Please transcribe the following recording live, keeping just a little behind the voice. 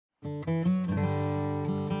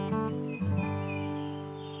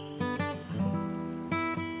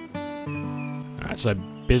so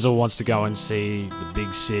Bizzle wants to go and see the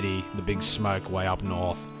big city, the big smoke way up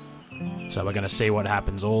north. So we're going to see what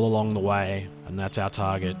happens all along the way, and that's our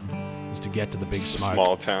target, is to get to the big smoke.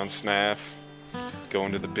 Small town snaff,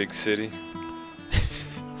 going to the big city.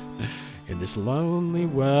 In this lonely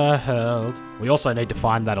world. We also need to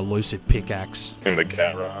find that elusive pickaxe. In the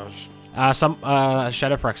garage.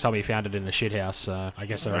 Shadowfrax told me he found it in the shithouse, so I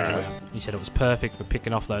guess they're everywhere. He said it was perfect for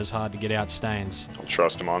picking off those hard to get out stains. I'll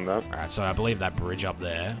trust him on that. Alright, so I believe that bridge up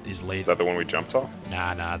there is leading... Is that the one we jumped off?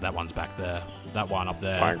 Nah, that one's back there. That one up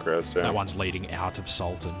there. Pinecrest, yeah. That one's leading out of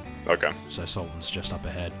Sultan. Okay. So Sultan's just up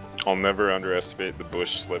ahead. I'll never underestimate the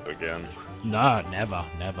bush slip again. No, never.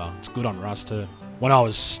 It's good on Rust too. When I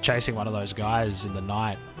was chasing one of those guys in the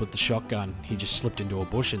night with the shotgun, he just slipped into a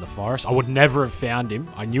bush in the forest. I would never have found him.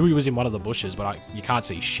 I knew he was in one of the bushes, but you can't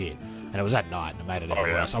see shit. And it was at night, and it made it even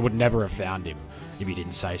worse. I would never have found him if he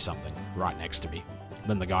didn't say something right next to me.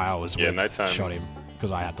 Then the guy I was with nighttime. Shot him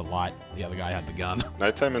because I had the light. The other guy had the gun.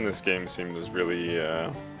 Nighttime in this game seems really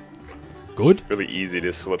good. Really easy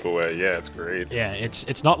to slip away. Yeah, it's great. Yeah,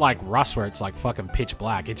 it's not like Rust where it's like fucking pitch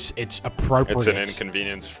black. It's appropriate. It's an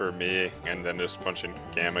inconvenience for me, and then just punching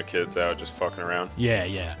gamma kids out, just fucking around.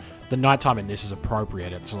 Yeah. The nighttime in this is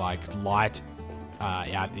appropriate. It's like light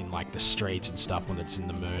out in like the streets and stuff when it's in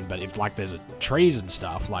the moon. But if like there's trees and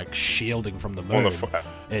stuff like shielding from the moon,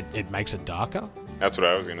 it makes it darker. That's what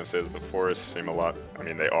I was gonna say. Is the forests seem a lot. I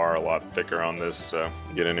mean, they are a lot thicker on this. So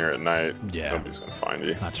you get in here at night, nobody's gonna find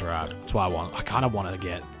you. That's right. That's why I kind of want to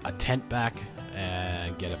get a tent back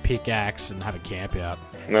and get a pickaxe and have a camp out.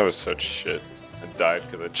 That was such shit. I died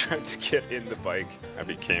because I tried to get in the bike. I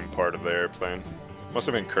became part of the airplane. Must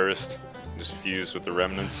have been cursed. Just fused with the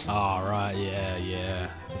remnants. Oh right, yeah.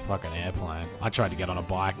 The fucking airplane. I tried to get on a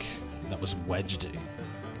bike that was wedged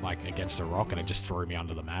like against a rock, and it just threw me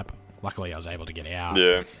under the map. Luckily, I was able to get out.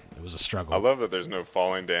 Yeah. It was a struggle. I love that there's no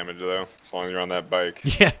falling damage, though. As long as you're on that bike,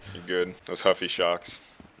 yeah, you're good. Those huffy shocks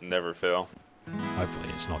never fail. Hopefully,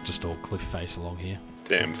 it's not just all cliff face along here.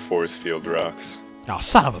 Damn force field rocks. Oh,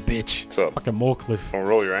 son of a bitch. What's up? Fucking more cliff. Don't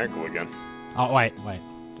roll your ankle again. Oh, wait.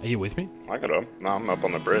 Are you with me? I got up. No, I'm up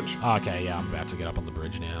on the bridge. Oh, okay, yeah, I'm about to get up on the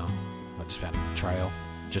bridge now. I just found a trail.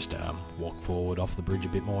 Just walk forward off the bridge a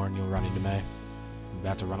bit more and you'll run into me. I'm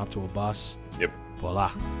about to run up to a bus. Yep.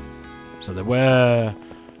 Voila. So there were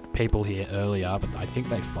people here earlier, but I think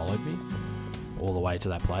they followed me all the way to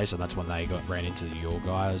that place, and that's when they ran into your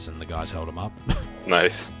guys, and the guys held them up.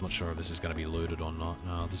 Nice. Not sure if this is going to be looted or not.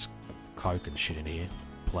 No, there's coke and shit in here.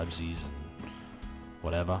 Plebsies and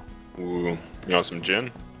whatever. Ooh, you want some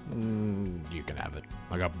gin? You can have it.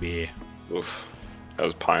 I got beer. Oof. That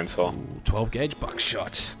was pine sol. 12 gauge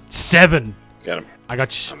buckshot. 7! Got I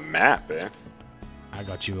got you. A map, eh? I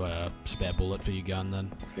got you a spare bullet for your gun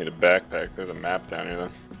then. Need a backpack. There's a map down here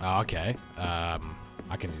then. Oh, okay. I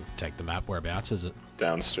can take the map. Whereabouts is it?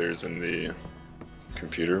 Downstairs in the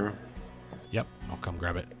computer room. Yep, I'll come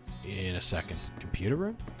grab it in a second. Computer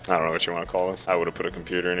room? I don't know what you want to call this. I would have put a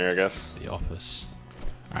computer in here, I guess. The office.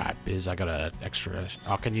 Alright, Biz, I got an extra...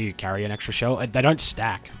 Oh, can you carry an extra shell? They don't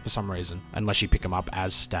stack for some reason, unless you pick them up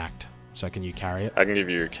as stacked. So can you carry it? I can give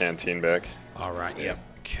you your canteen back. Alright, yep.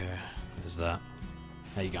 Okay, there's that.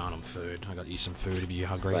 How you going on food? I got you some food if you're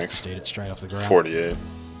hungry. Thanks. Just eat it straight off the ground. 48.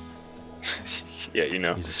 Yeah, you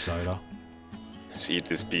know. Here's a soda. Just eat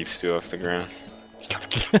this beef stew off the ground.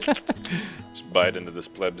 Just bite into this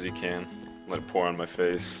plebsy can. Let it pour on my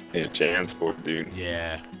face. Hey, transport, dude.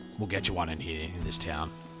 Yeah, we'll get you one in here, in this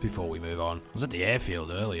town, before we move on. I was at the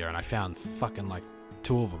airfield earlier and I found fucking like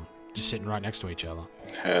 2 of them just sitting right next to each other.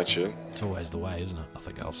 Hatchet. It's always the way, isn't it?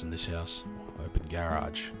 Nothing else in this house. Open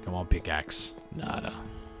garage. Come on, pickaxe. Nada.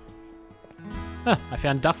 Huh, I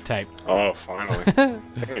found duct tape. Oh, finally.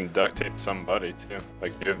 I can duct tape somebody, too.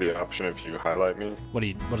 Like, you have the option if you highlight me. What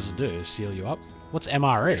does it do? Seal you up? What's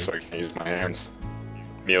MRE? So I can use my hands.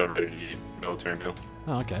 Meal ready to eat. Military meal.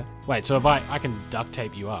 Oh, okay. Wait, so if I can duct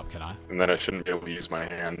tape you up, can I? And then I shouldn't be able to use my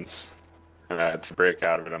hands. And to break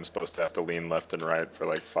out of it, I'm supposed to have to lean left and right for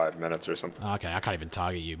like 5 minutes or something. Oh, okay, I can't even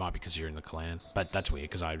target you. Might be because you're in the clan. But that's weird,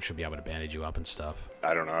 because I should be able to bandage you up and stuff.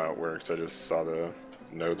 I don't know how it works. I just saw the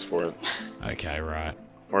notes for it. Okay, right.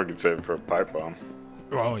 Or I could save it for a pipe bomb.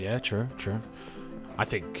 Oh, yeah, true. I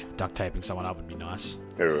think duct taping someone up would be nice.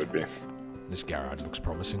 It would be. This garage looks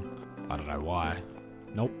promising. I don't know why.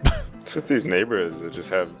 Nope. It's with these neighborhoods that just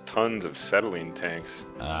have tons of settling tanks.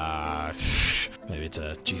 Maybe it's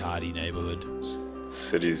a jihadi neighborhood. Just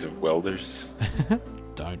cities of welders.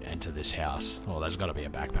 Don't enter this house. Oh, there's got to be a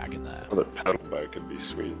backpack in there. Well, the pedal bike could be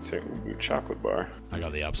sweet too. Ooh, chocolate bar. I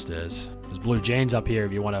got the upstairs. There's blue jeans up here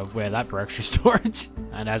if you want to wear that for extra storage.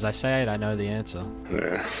 And as I say it, I know the answer.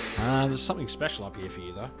 Yeah. There's something special up here for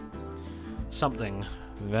you, though. Something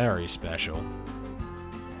very special.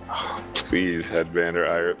 Oh, please, headband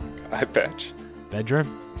or eye patch.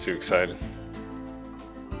 Bedroom? Too excited.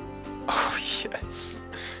 Oh, yes.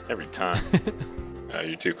 Every time.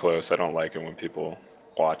 You're too close. I don't like it when people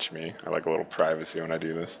watch me. I like a little privacy when I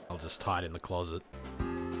do this. I'll just hide in the closet.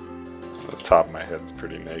 The top of my head's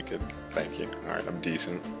pretty naked. Thank you. Alright, I'm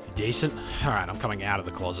decent. Decent? Alright, I'm coming out of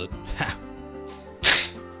the closet.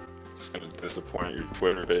 It's gonna disappoint your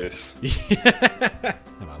Twitter base.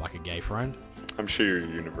 Am I like a gay friend? I'm sure you're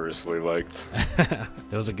universally liked.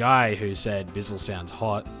 There was a guy who said Bizzle sounds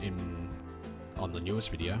hot on the newest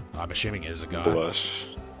video. I'm assuming it is a guy. Blush.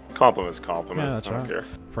 Compliment's compliment. Yeah, that's I don't right. care.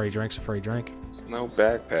 Free drink's a free drink. No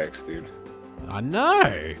backpacks, dude. I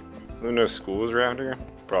know! There no schools around here?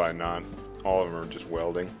 Probably not. All of them are just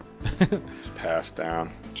welding. Just pass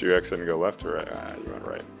down. GX didn't go left or right? Ah, you went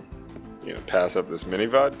right. You gonna pass up this mini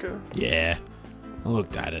vodka? Yeah. I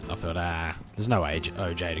looked at it and I thought, there's no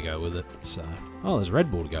OJ to go with it. So, oh, there's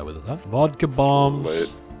Red Bull to go with it though. Vodka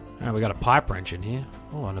bombs. And we got a pipe wrench in here.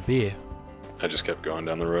 Oh, and a beer. I just kept going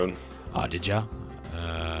down the road. Oh, did ya?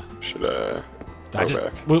 Should go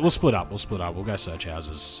back? We'll split up. We'll go search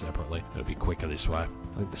houses separately. It'll be quicker this way.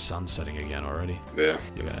 I think the sun's setting again already. Yeah.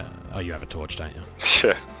 Oh, you have a torch, don't you?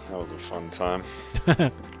 Yeah, that was a fun time.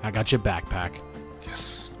 I got your backpack.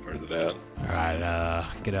 Yes. Where's it at?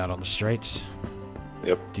 Alright, get out on the streets.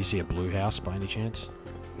 Yep. Do you see a blue house by any chance?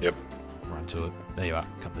 Yep. Run to it. There you are.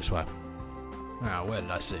 Come this way. Ah, where did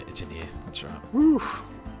I see it? It's in here. That's right. Woo.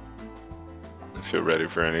 I feel ready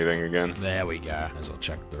for anything again. There we go. As well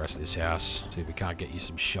check the rest of this house. See if we can't get you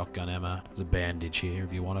some shotgun ammo. There's a bandage here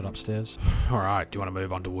if you want it upstairs. Alright, do you want to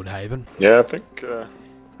move on to Woodhaven? Yeah, I think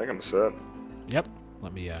I'm set. Yep.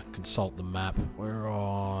 Let me consult the map. We're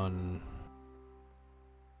on...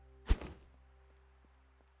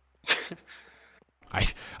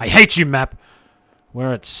 I hate you, map!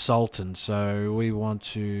 We're at Sultan, so we want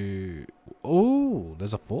to... Oh,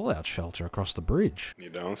 there's a fallout shelter across the bridge. You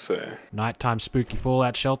don't say. Nighttime spooky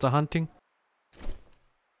fallout shelter hunting.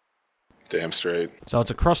 Damn straight. So it's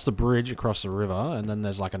across the bridge, across the river, and then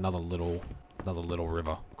there's like another little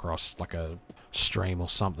river across, like a stream or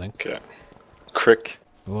something. Okay. Crick.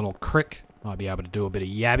 A little crick. Might be able to do a bit of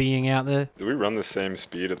yabbying out there. Do we run the same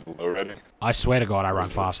speed at the low ready? I swear to God, I run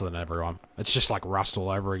faster than everyone. It's just like Rust all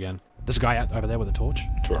over again. This guy out over there with a torch?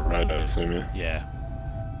 To our right, I assume, yeah. Yeah.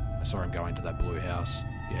 I saw him go into that blue house.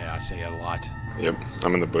 Yeah, I see a light. Yep,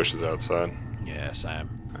 I'm in the bushes outside. Yeah, same.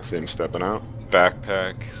 I see him stepping out.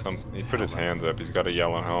 Backpack, he put his hands up. He's got a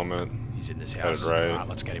yellow helmet. He's in this house. Right. Alright,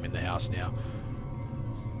 let's get him in the house now.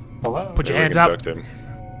 Hello? Put your hands up. Duct him.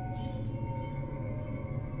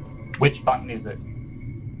 Which button is it?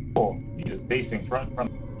 Oh, use these things right in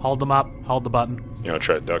front. Hold them up. Hold the button. You want to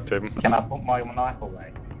try duct tape him? Can I put my knife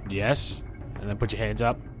away? Yes. And then put your hands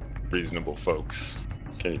up. Reasonable folks.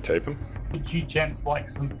 Can you tape him? Would you gents like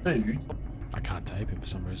some food? I can't tape him for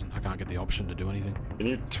some reason. I can't get the option to do anything. Can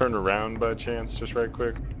you turn around by chance, just right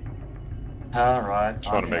quick? Alright.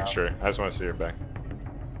 Just want to make sure. I just want to see your back.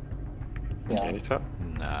 Yeah. Can you tap?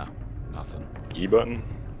 Nah, nothing. E button?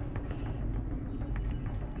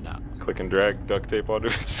 Nah. Click and drag duct tape onto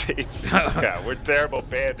his face. Yeah, we're terrible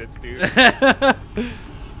bandits, dude.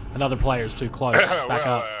 Another player's too close. Back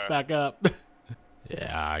up. Back up.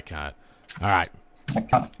 Yeah, I can't. Alright. I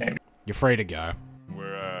can't escape. You're free to go.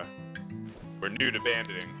 We're new to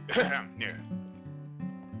banditing. Yeah.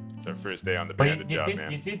 It's our first day on the But bandit job,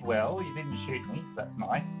 man. You did well. You didn't shoot me, so that's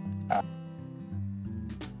nice.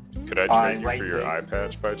 Could I trade you for your eye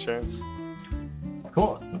patch by chance? Of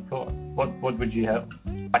course, of course. What would you have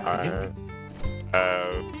like to give me?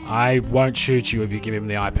 I won't shoot you if you give him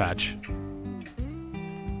the eye patch.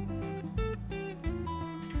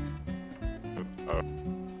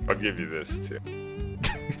 I'll give you this too.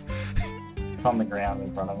 It's on the ground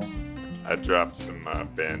in front of me. I dropped some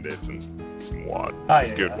bandits and some water. Oh,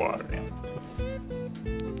 It's yeah, good yeah, water.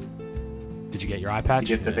 Did you get your eye patch? Did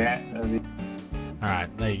you get the band?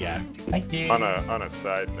 Alright, there you go. Thank you. On a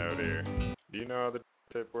side note here, do you know how the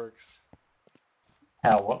tape works?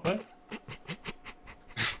 How what works?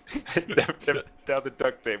 How the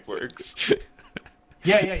duct tape works.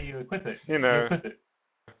 Yeah, you equip it. You know. You equip it.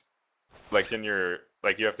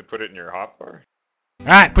 Like you have to put it in your hotbar.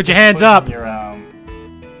 Alright, put your hands Put it up! in your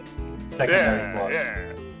secondary slot.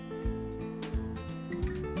 Yeah.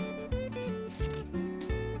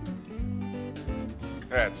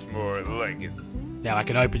 That's more like it. Now I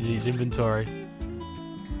can open his inventory.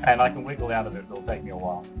 And I can wiggle out of it. It'll take me a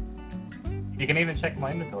while. You can even check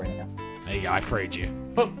my inventory now. There you go, I freed you.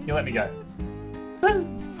 Oh, you let me go.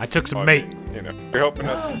 I took some meat. You know, you're helping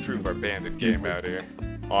us improve our bandit game out here.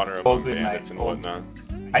 Honor among good, bandits mate. and whatnot.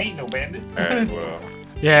 I ain't no bandit. Alright, well.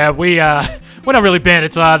 Yeah, we're not really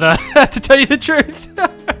bandits either, to tell you the truth.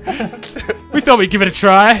 We thought we'd give it a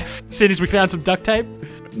try, seeing as we found some duct tape.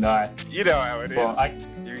 Nice. You know how it is. Well,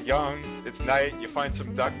 You're young, it's night, you find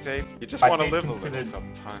some duct tape, you just I want to did live a consider- little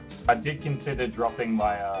sometimes. I did consider dropping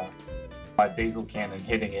my my diesel can and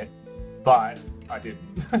hitting it, but I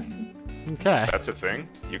didn't. Okay. That's a thing?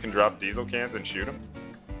 You can drop diesel cans and shoot them?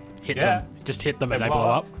 Hit Yeah. them. Just hit them and They they blow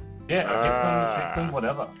blow up. up. Yeah, hit them,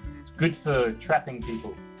 whatever. It's good for trapping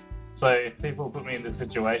people. So if people put me in this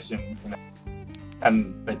situation, you know,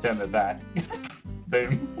 and they turn their back,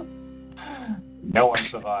 boom, no one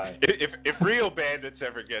survives. If real bandits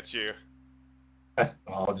ever get you,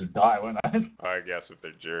 I'll just die, won't I? I guess if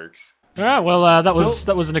they're jerks. Alright, well, that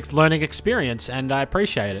was an learning experience, and I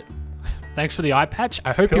appreciate it. Thanks for the eye patch.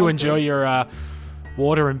 I hope you Cool, enjoy cool. your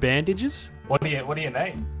water and bandages. What are your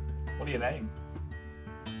names? What are your names?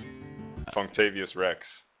 Functavious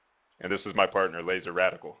Rex. And this is my partner, Laser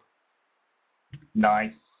Radical.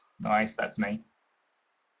 Nice, that's me.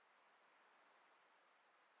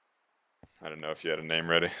 I don't know if you had a name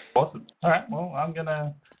ready. Awesome. All right, well, I'm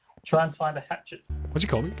gonna try and find a hatchet. What'd you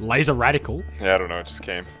call me? Laser Radical? Yeah, I don't know, it just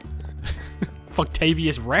came.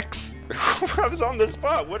 Functavious Rex? I was on the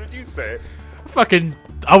spot, what did you say?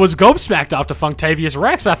 I was gobsmacked after Functavious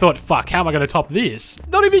Rex. I thought, fuck, how am I going to top this?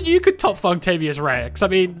 Not even you could top Functavious Rex. I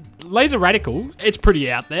mean, Laser Radical, it's pretty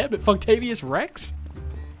out there, but Functavious Rex?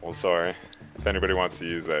 Well, sorry. If anybody wants to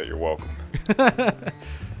use that, you're welcome.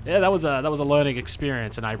 Yeah, that was a learning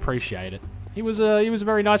experience, and I appreciate it. He was a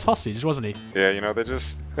very nice hostage, wasn't he? Yeah, you know, they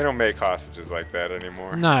don't make hostages like that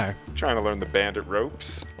anymore. No. Trying to learn the bandit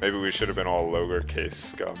ropes. Maybe we should have been all lowercase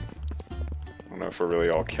scum. I don't know if we're really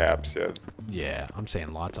all caps yet. Yeah, I'm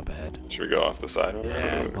seeing lights up ahead. Should we go off the side?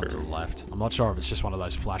 Yeah, one to the left. I'm not sure if it's just one of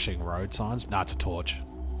those flashing road signs. No, it's a torch.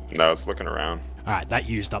 No, it's looking around. Alright, that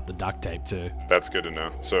used up the duct tape too. That's good to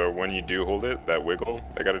know. So when you do hold it, that wiggle,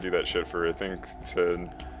 I gotta do that shit for, I think, it's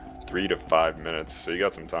 3 to 5 minutes, so you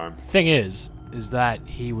got some time. Thing is that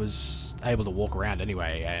he was able to walk around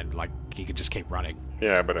anyway, and like he could just keep running.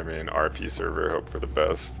 Yeah, but I mean, RP server, hope for the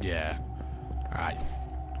best. Yeah. Alright,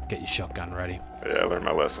 get your shotgun ready. Yeah, I learned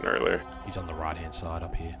my lesson earlier. He's on the right hand side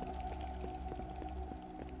up here.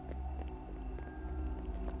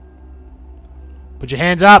 Put your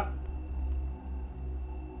hands up!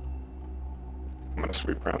 I'm gonna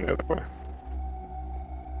sweep around the other way.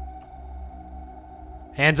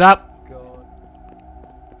 Hands up! God.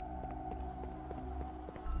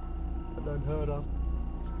 Don't hurt us.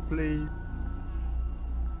 Please.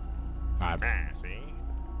 Alright, See?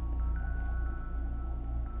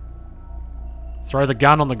 throw the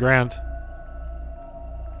gun on the ground.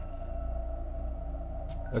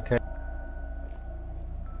 Okay.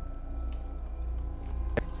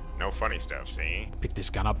 No funny stuff, see? Pick this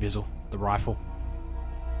gun up, Bizzle. The rifle.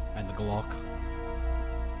 And the Glock.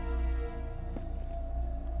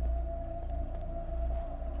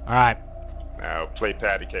 Alright. Now play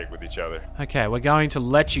patty cake with each other. Okay, we're going to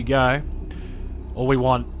let you go. All we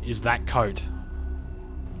want is that coat.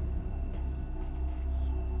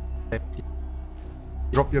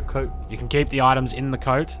 Drop your coat. You can keep the items in the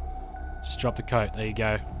coat. Just drop the coat. There you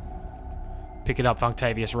go. Pick it up,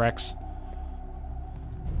 Functavious Rex.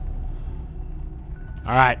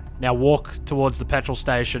 Alright, now walk towards the petrol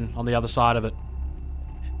station on the other side of it.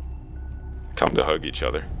 Time to hug each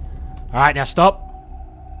other. Alright, now stop.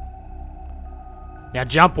 Now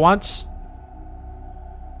jump once.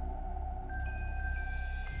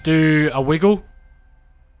 Do a wiggle.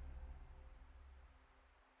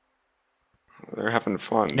 They're having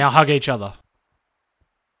fun. Now hug each other.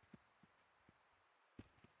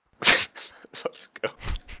 Let's go.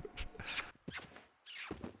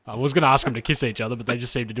 I was going to ask them to kiss each other, but they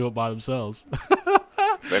just seem to do it by themselves.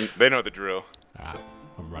 They know the drill. Alright,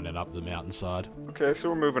 I'm running up the mountainside. Okay, so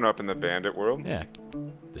we're moving up in the bandit world. Yeah,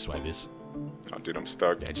 this way, Biz. Oh, dude, I'm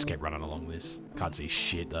stuck. Yeah, just keep running along this. Can't see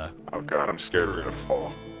shit though. Oh god, I'm scared we're gonna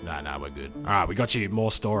fall. No, we're good. Alright, we got you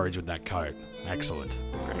more storage with that coat. Excellent.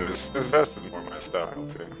 And this vest is more my style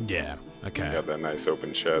too. Yeah, okay. Got that nice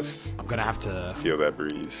open chest. I'm gonna have to... Feel that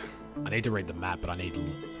breeze. I need to read the map, but I need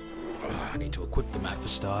to equip the map for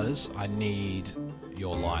starters. I need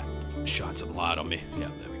your light. Shine some light on me. Yeah,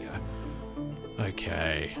 there we go.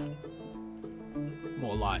 Okay.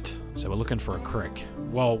 More light. So we're looking for a crick.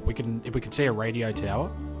 Well, if we can see a radio tower.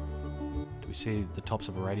 Do we see the tops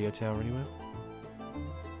of a radio tower anywhere?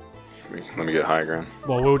 Let me get high ground.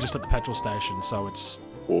 Well, we were just at the petrol station, so it's...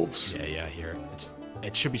 Wolves. Yeah, I hear it.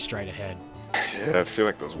 It should be straight ahead. Yeah, I feel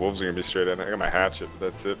like those wolves are gonna be straight in. I got my hatchet,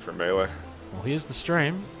 but that's it for melee. Well, here's the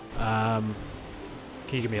stream. Can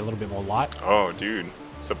you give me a little bit more light? Oh, dude.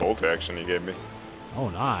 It's a bolt action you gave me. Oh,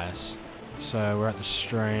 nice. So we're at the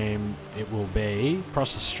stream. It will be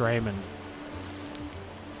across the stream and...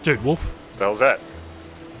 Dude, wolf. What the hell's that?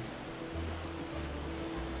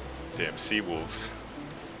 Damn sea wolves. Do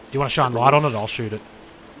you want to shine light on it? I'll shoot it.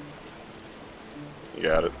 You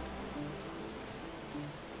got it.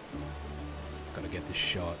 Gotta get this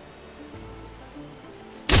shot.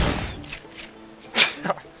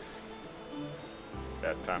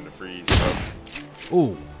 Bad time to freeze.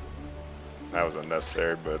 Ooh. That was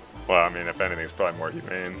unnecessary, but well, I mean, if anything, it's probably more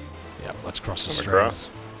humane. Yep, let's cross the Come stream. across.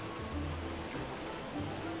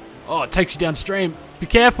 Oh, it takes you downstream. Be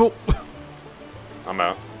careful. I'm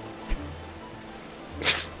out.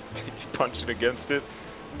 You punch it against it.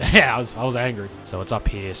 Yeah, I was angry. So it's up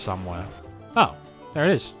here somewhere. Oh, there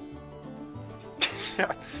it is.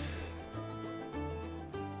 Yeah.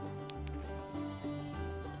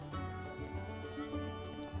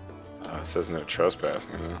 It says no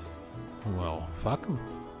trespassing. Though. Well, fuck 'em.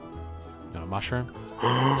 Got a mushroom?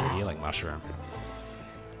 It's a healing mushroom.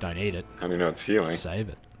 Don't eat it. How do you know it's healing? Save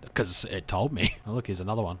it. Because it told me. Oh, look, here's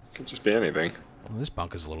another one. Could just be anything. Well, this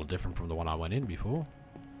bunker's a little different from the one I went in before.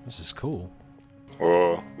 This is cool.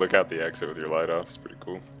 Whoa, look out the exit with your light off. It's pretty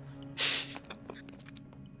cool.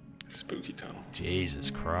 Spooky tunnel.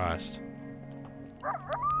 Jesus Christ.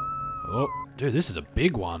 Oh, dude, this is a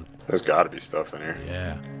big one. There's gotta be stuff in here.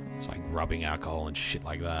 Yeah. It's like rubbing alcohol and shit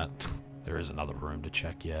like that. There is another room to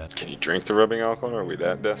check yet. Can you drink the rubbing alcohol? Are we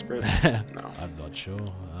that desperate? No. I'm not sure.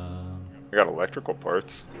 I got electrical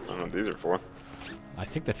parts. I don't know what these are for. I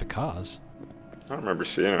think they're for cars. I don't remember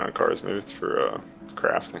seeing it on cars. Maybe it's for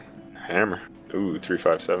crafting. Hammer. Ooh,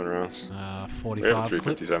 357 rounds. We have a 45 clip.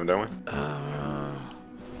 357, don't we?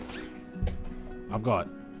 I've got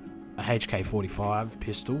a HK-45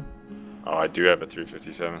 pistol. Oh, I do have a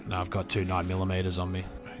 357. No, I've got two 9mm on me.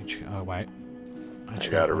 Oh, wait. I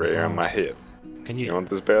got it right here on my hip. Can You want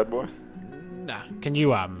this bad boy? Nah. Can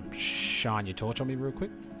you shine your torch on me real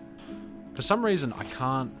quick? For some reason, I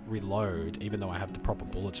can't reload, even though I have the proper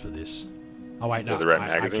bullets for this. Oh wait, no. The right I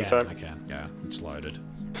magazine can, type? I can. Yeah, it's loaded.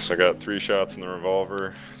 So I got 3 shots in the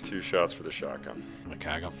revolver, 2 shots for the shotgun. Okay,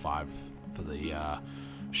 I got 5 for the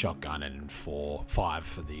shotgun and 5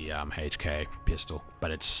 for the HK pistol.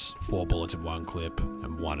 But it's 4 bullets in one clip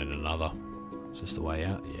and 1 in another. Is this the way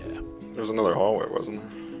out? Yeah. There was another hallway, wasn't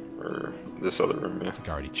there? Or this other room, yeah. I think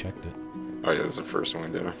I already checked it. Oh yeah, this is the first one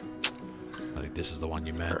we did. I think this is the one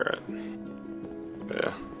you meant. Alright.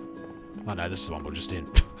 Yeah. Oh no, this is the one we're just in.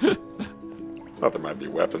 Thought there might be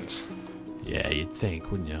weapons. Yeah, you'd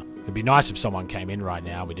think, wouldn't you? It'd be nice if someone came in right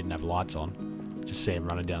now and we didn't have lights on. Just see him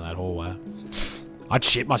running down that hallway. I'd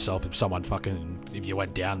shit myself if someone if you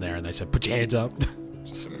went down there and they said, put your hands up.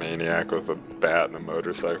 Just a maniac with a bat and a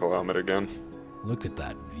motorcycle helmet again. Look at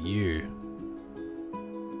that view.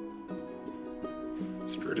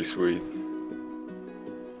 It's pretty sweet.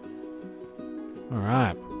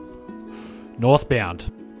 Alright.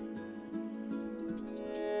 Northbound.